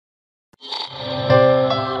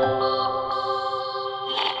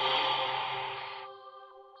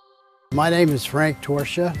My name is Frank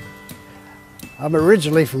Torchia. I'm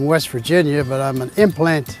originally from West Virginia, but I'm an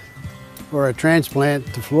implant or a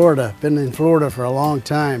transplant to Florida. Been in Florida for a long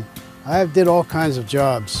time. I did all kinds of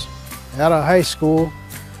jobs. Out of high school,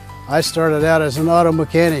 I started out as an auto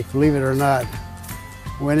mechanic, believe it or not.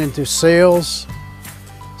 Went into sales,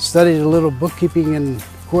 studied a little bookkeeping and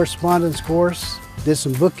correspondence course, did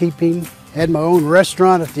some bookkeeping, had my own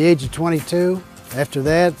restaurant at the age of 22. After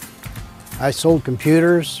that, I sold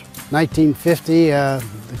computers. 1950,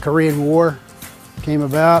 the Korean War came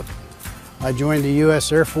about. I joined the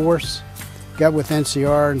U.S. Air Force, got with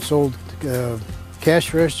NCR and sold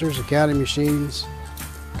cash registers, accounting machines,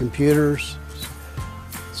 computers.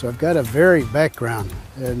 So I've got a varied background,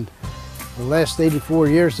 and the last 84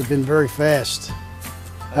 years have been very fast.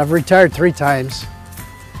 I've retired 3 times,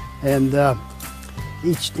 and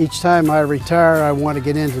each time I retire, I want to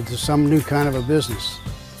get into some new kind of a business.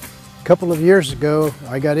 A couple of years ago,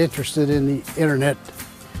 I got interested in the internet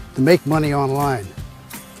to make money online.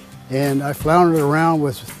 And I floundered around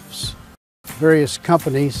with various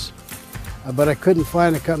companies, but I couldn't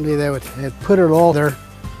find a company that had put it all there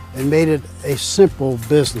and made it a simple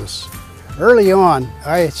business. Early on,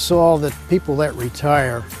 I saw that people that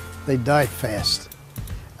retire, they die fast.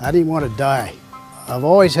 I didn't want to die. I've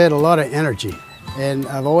always had a lot of energy, and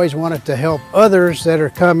I've always wanted to help others that are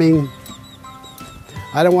coming,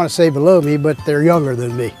 I don't want to say below me, but they're younger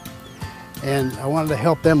than me. And I wanted to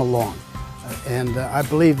help them along. And I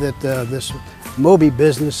believe that this MOBE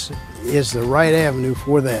business is the right avenue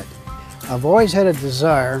for that. I've always had a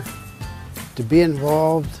desire to be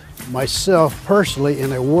involved myself personally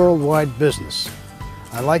in a worldwide business.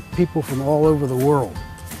 I like people from all over the world.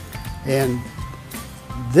 And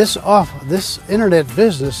this internet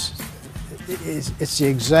business, it's the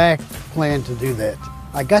exact plan to do that.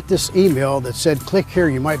 I got this email that said, click here,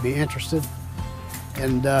 you might be interested.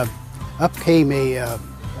 And up came a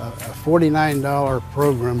 $49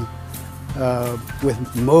 program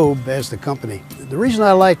with MOBE as the company. The reason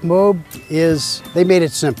I like MOBE is they made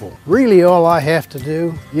it simple. Really all I have to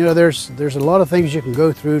do, you know, there's a lot of things you can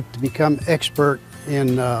go through to become expert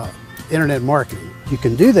in internet marketing. You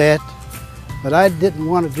can do that, but I didn't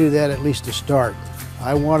want to do that at least to start.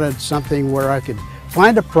 I wanted something where I could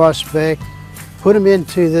find a prospect, put them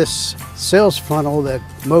into this sales funnel that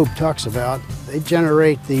MOBE talks about. They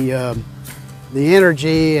generate the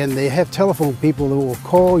energy, and they have telephone people who will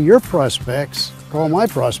call your prospects, call my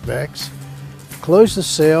prospects, close the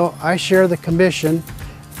sale, I share the commission,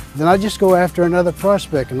 then I just go after another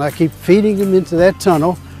prospect, and I keep feeding them into that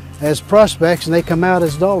tunnel as prospects, and they come out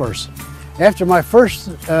as dollars. After my first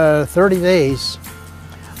 30 days,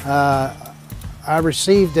 I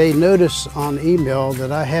received a notice on email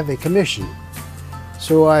that I have a commission.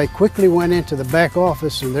 So I quickly went into the back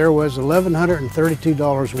office, and there was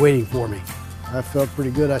 $1,132 waiting for me. I felt pretty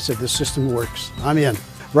good. I said, this system works. I'm in.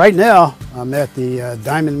 Right now, I'm at the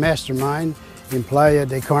Diamond Mastermind in Playa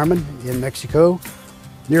del Carmen in Mexico,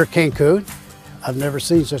 near Cancun. I've never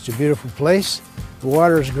seen such a beautiful place. The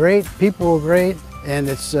water is great, people are great, and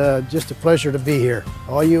it's just a pleasure to be here.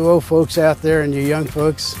 All you old folks out there and you young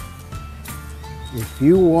folks, if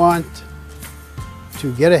you want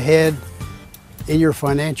to get ahead in your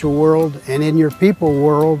financial world and in your people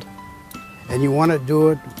world, and you want to do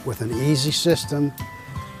it with an easy system,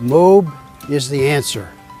 MOBE is the answer.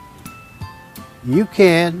 You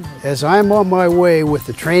can, as I'm on my way with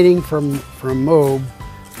the training from MOBE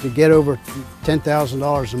to get over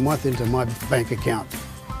 $10,000 a month into my bank account.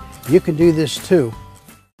 You can do this too.